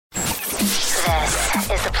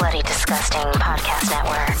is the Bloody Disgusting Podcast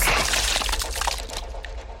Network.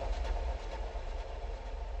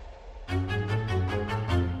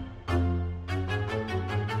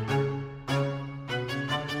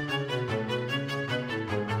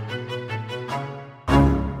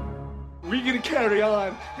 We're gonna carry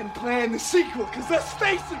on and plan the sequel, because let's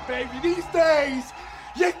face it, baby, these days,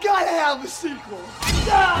 you gotta have a sequel.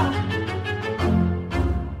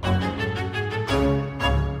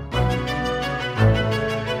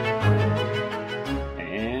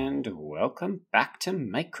 And welcome back to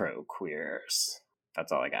Micro Queers.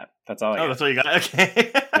 That's all I got. That's all I got. Oh, that's what you got?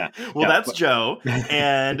 Okay. Yeah. Well, Yeah. that's Joe,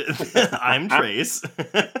 and I'm Trace.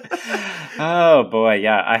 Oh boy,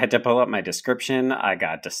 yeah. I had to pull up my description. I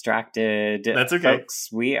got distracted. That's okay. Folks,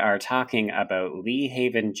 we are talking about Lee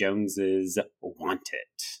Haven Jones's Wanted.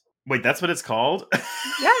 Wait, that's what it's called?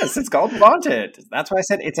 Yes, it's called Wanted. That's why I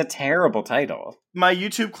said it's a terrible title. My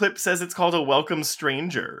YouTube clip says it's called A Welcome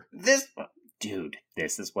Stranger. Dude,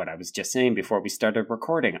 this is what I was just saying before we started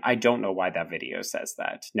recording. I don't know why that video says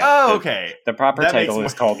that. No, Oh, okay. The proper That title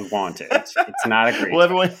makes is called Wanted. It's not a great Well,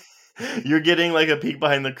 everyone, you're getting like a peek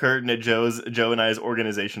behind the curtain at Joe and I's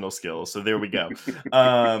organizational skills. So there we go.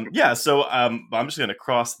 I'm just going to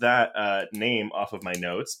cross that name off of my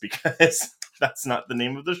notes because that's not the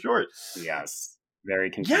name of the short. Yes.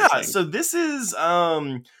 Very confusing. Yeah, so this is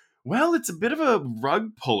well, it's a bit of a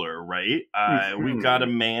rug puller, right? We've got a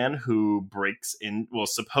man who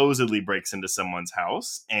supposedly breaks into someone's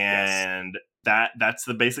house, and that's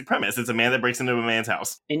the basic premise. It's a man that breaks into a man's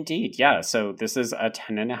house. Indeed, yeah. So this is a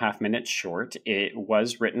 10.5-minute short. It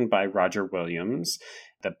was written by Roger Williams.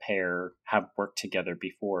 The pair have worked together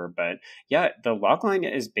before, but yeah, the logline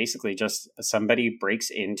is basically just somebody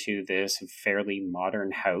breaks into this fairly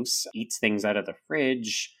modern house, eats things out of the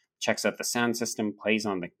fridge, checks out the sound system, plays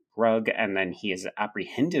on the rug, and then he is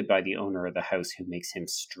apprehended by the owner of the house, who makes him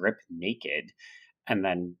strip naked and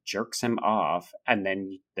then jerks him off. And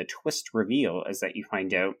then the twist reveal is that you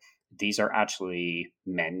find out these are actually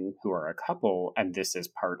men who are a couple, and this is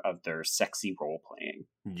part of their sexy role playing.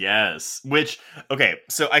 Yes. Okay,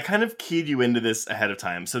 so I kind of keyed you into this ahead of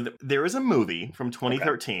time. So there is a movie from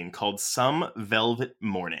 2013 called Some Velvet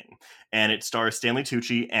Morning, and it stars Stanley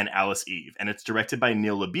Tucci and Alice Eve, and it's directed by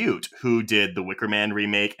Neil LaBute, who did the Wicker Man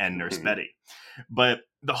remake and Nurse Betty. But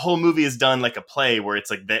the whole movie is done like a play where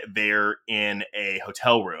it's like they're in a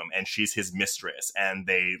hotel room and she's his mistress, and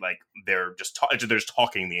they're just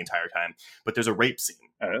talking the entire time, but there's a rape scene.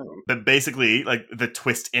 Oh. But basically, like, the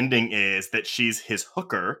twist ending is that she's his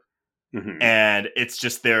hooker, and it's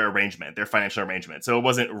just their arrangement, their financial arrangement. So it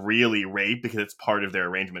wasn't really rape because it's part of their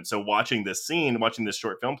arrangement. So watching this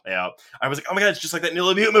short film play out, I was like, oh my god, it's just like that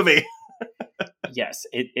Neil LaBute movie. Yes,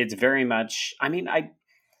 it's very much. I mean, I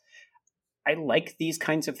like these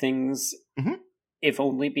kinds of things, if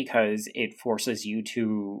only because it forces you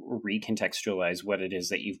to recontextualize what it is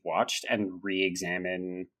that you've watched and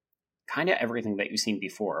re-examine kind of everything that you've seen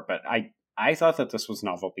before. But I thought that this was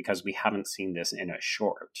novel because we haven't seen this in a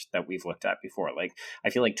short that we've looked at before. Like, I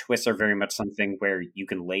feel like twists are very much something where you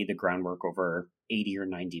can lay the groundwork over 80 or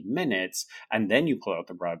 90 minutes and then you pull out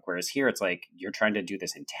the rug. Whereas here it's like you're trying to do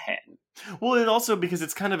this in 10. Well, and also because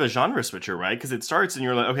it's kind of a genre switcher, right? Because it starts and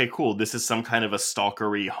you're like, okay, cool, this is some kind of a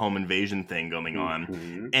stalkery home invasion thing going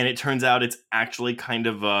on. And it turns out it's actually kind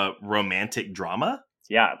of a romantic drama.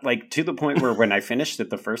 Yeah, like to the point where when I finished it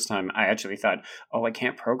the first time, I actually thought, oh, I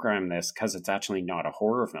can't program this because it's actually not a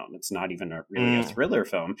horror film. It's not even really a thriller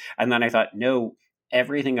film. And then I thought, no,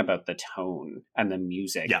 everything about the tone and the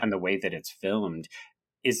music and the way that it's filmed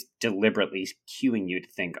is deliberately cueing you to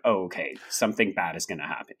think, oh, okay, something bad is going to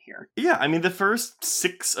happen here. Yeah, I mean, the first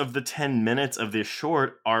 6 of the 10 minutes of this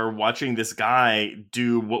short are watching this guy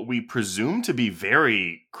do what we presume to be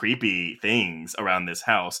very creepy things around this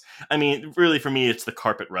house. I mean, really, for me, it's the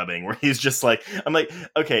carpet rubbing, where he's just like, I'm like,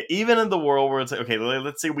 okay, even in the world where it's like, okay,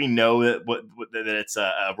 let's say we know that that it's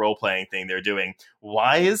a role-playing thing they're doing,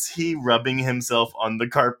 why is he rubbing himself on the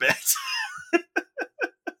carpet?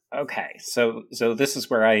 Okay, so this is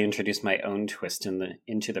where I introduce my own twist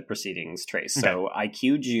into the proceedings, Trace. Okay. So I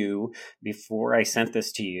cued you before I sent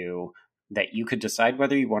this to you that you could decide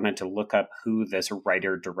whether you wanted to look up who this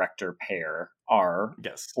writer-director pair are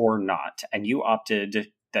or not. And you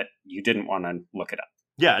opted that you didn't want to look it up.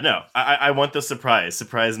 Yeah, no, I want the surprise.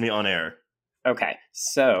 Surprise me on air. Okay,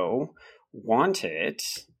 so Wanted,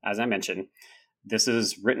 as I mentioned, this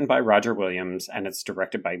is written by Roger Williams and it's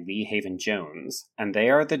directed by Lee Haven Jones. And they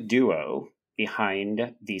are the duo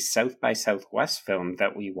behind the South by Southwest film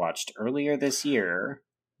that we watched earlier this year,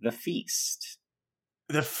 The Feast.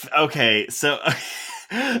 Okay, so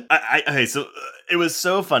It was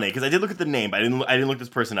so funny because I did look at the name, but I didn't look this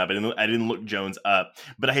person up. I didn't look Jones up.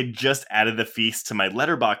 But I had just added the feast to my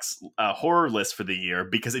Letterboxd horror list for the year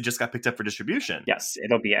because it just got picked up for distribution. Yes,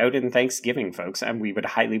 it'll be out in Thanksgiving, folks, and we would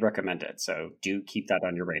highly recommend it. So do keep that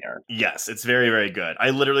on your radar. Yes, it's very, very good. I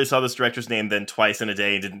literally saw this director's name then twice in a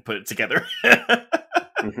day and didn't put it together.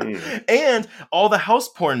 Mm-hmm. And all the house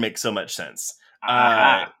porn makes so much sense.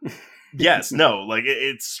 Yes, no, like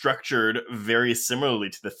it's structured very similarly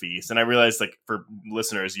to The Feast. And I realize, like, for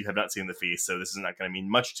listeners, you have not seen The Feast, so this is not going to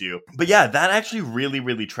mean much to you. But yeah, that actually really,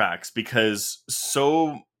 really tracks because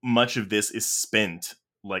so much of this is spent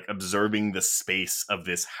like observing the space of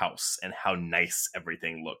this house and how nice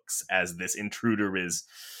everything looks as this intruder is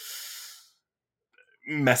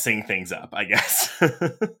messing things up, I guess.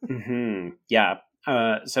 Mm-hmm. Yeah.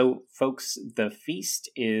 So, folks, The Feast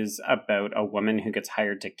is about a woman who gets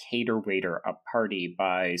hired to waiter a party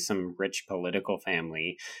by some rich political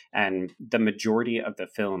family. And the majority of the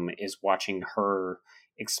film is watching her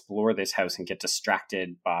explore this house and get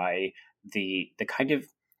distracted by the kind of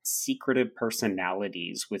secretive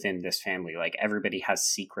personalities within this family. Like, everybody has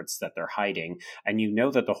secrets that they're hiding. And you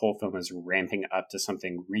know that the whole film is ramping up to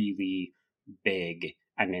something really big.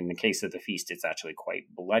 And in the case of The Feast, it's actually quite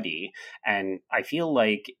bloody. And I feel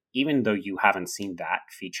like even though you haven't seen that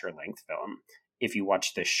feature-length film, if you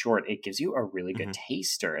watch this short, it gives you a really good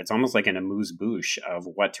taster. It's almost like an amuse-bouche of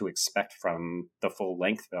what to expect from the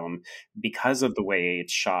full-length film because of the way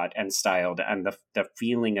it's shot and styled and the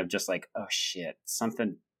feeling of just like, oh shit,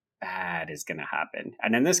 something bad is going to happen.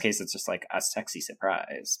 And in this case, it's just like a sexy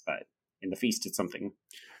surprise. But in The Feast, it's something...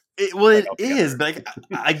 It is, but like,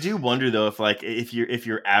 I do wonder though if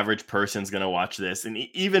your average person's gonna watch this, and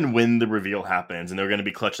even when the reveal happens, and they're gonna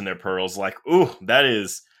be clutching their pearls, like, ooh, that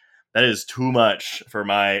is too much for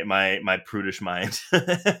my prudish mind.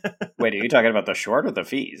 Wait, are you talking about the short or The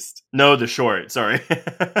Feast? No, the short. Sorry,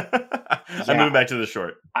 I'm moving back to the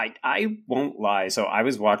short. I won't lie. So I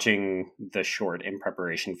was watching the short in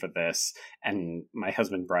preparation for this, and my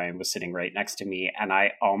husband Brian was sitting right next to me, and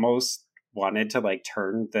I almost wanted to like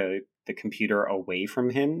turn the computer away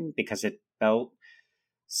from him because it felt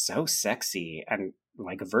so sexy and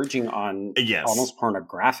like verging on almost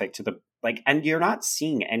pornographic to the like, and you're not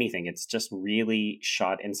seeing anything. It's just really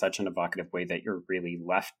shot in such an evocative way that you're really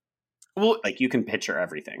left. Well, like you can picture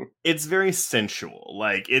everything. It's very sensual.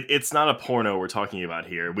 Like it's not a porno we're talking about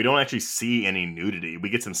here. We don't actually see any nudity. We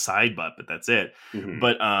get some side butt, but that's it. Mm-hmm.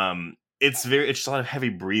 But it's just a lot of heavy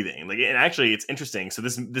breathing. Like, and actually, it's interesting. So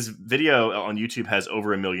this video on YouTube has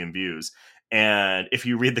over 1 million views, and if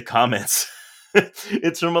you read the comments,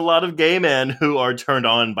 it's from a lot of gay men who are turned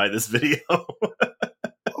on by this video.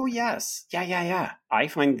 Oh yes, yeah. I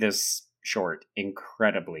find this short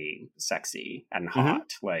incredibly sexy and hot.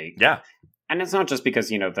 Mm-hmm. Like, yeah, and it's not just because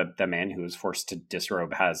the man who is forced to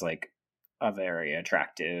disrobe has like a very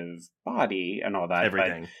attractive body and all that.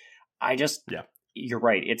 Everything. But I just You're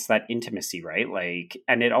right. It's that intimacy, right? Like,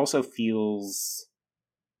 and it also feels,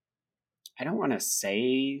 I don't want to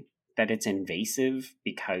say that it's invasive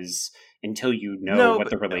because until you know what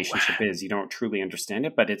the relationship is, you don't truly understand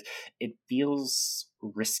it, but it feels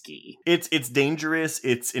risky. It's dangerous.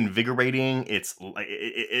 It's invigorating. It's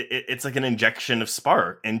like an injection of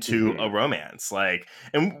spark into a romance. Like,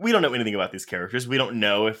 and we don't know anything about these characters. We don't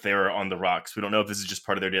know if they're on the rocks. We don't know if this is just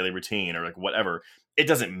part of their daily routine or like whatever. It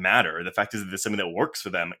doesn't matter. The fact is that there's something that works for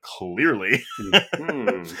them, clearly.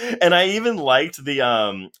 Mm-hmm. And I even liked the,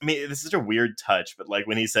 I mean, this is such a weird touch, but like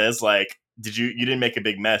when he says like, you didn't make a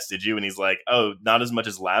big mess, did you? And he's like, oh, not as much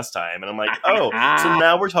as last time. And I'm like, oh, so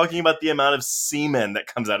now we're talking about the amount of semen that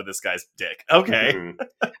comes out of this guy's dick. Okay.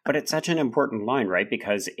 Mm-hmm. But it's such an important line, right?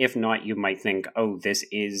 Because if not, you might think, oh, this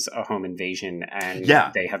is a home invasion and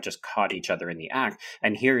they have just caught each other in the act.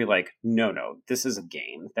 And here you're like, no, this is a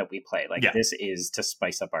game that we play. Like this is to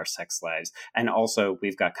spice up our sex lives. And also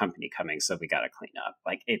we've got company coming, so we got to clean up.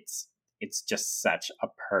 Like it's just such a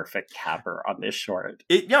perfect capper on this short.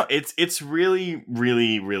 It's really,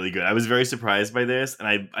 really, really good. I was very surprised by this,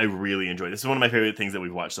 and I really enjoyed it. This is one of my favorite things that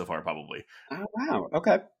we've watched so far, probably. Oh, wow.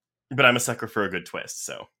 Okay. But I'm a sucker for a good twist,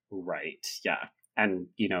 so. Right, yeah. And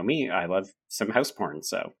you know me, I love some house porn,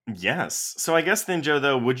 so. Yes. So I guess then, Joe,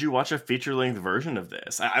 though, would you watch a feature-length version of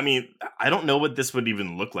this? I mean, I don't know what this would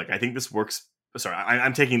even look like. I think this works... Sorry,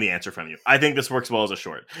 I'm taking the answer from you. I think this works well as a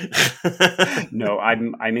short. No,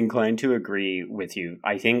 I'm inclined to agree with you.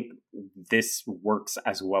 I think this works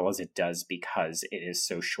as well as it does because it is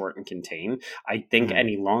so short and contained. I think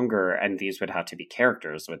any longer, and these would have to be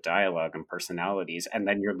characters with dialogue and personalities, and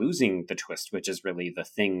then you're losing the twist, which is really the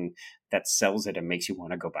thing that sells it and makes you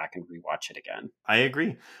want to go back and rewatch it again. I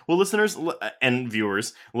agree. Well, listeners and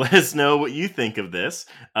viewers, let us know what you think of this.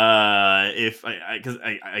 I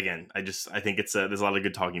think it's there's a lot of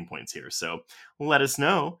good talking points here. So let us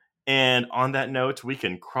know. And on that note, we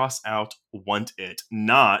can cross out "want it,"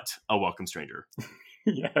 not "a welcome stranger."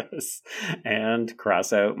 Yes, and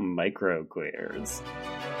cross out microqueers.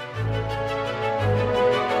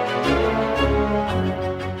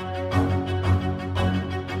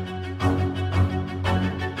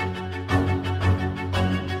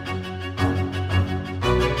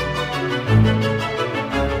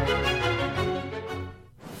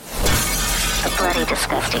 Bloody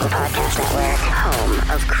Disgusting Podcast Network, home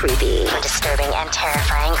of creepy, disturbing, and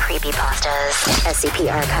terrifying creepypastas,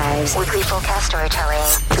 SCP archives, weekly full cast storytelling,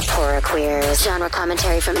 the Pora Queers, genre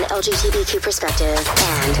commentary from an LGBTQ perspective,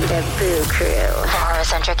 and the Boo Crew, for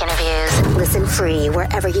horror-centric interviews. Listen free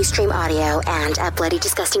wherever you stream audio and at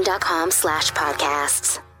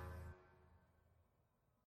bloodydisgusting.com/podcasts.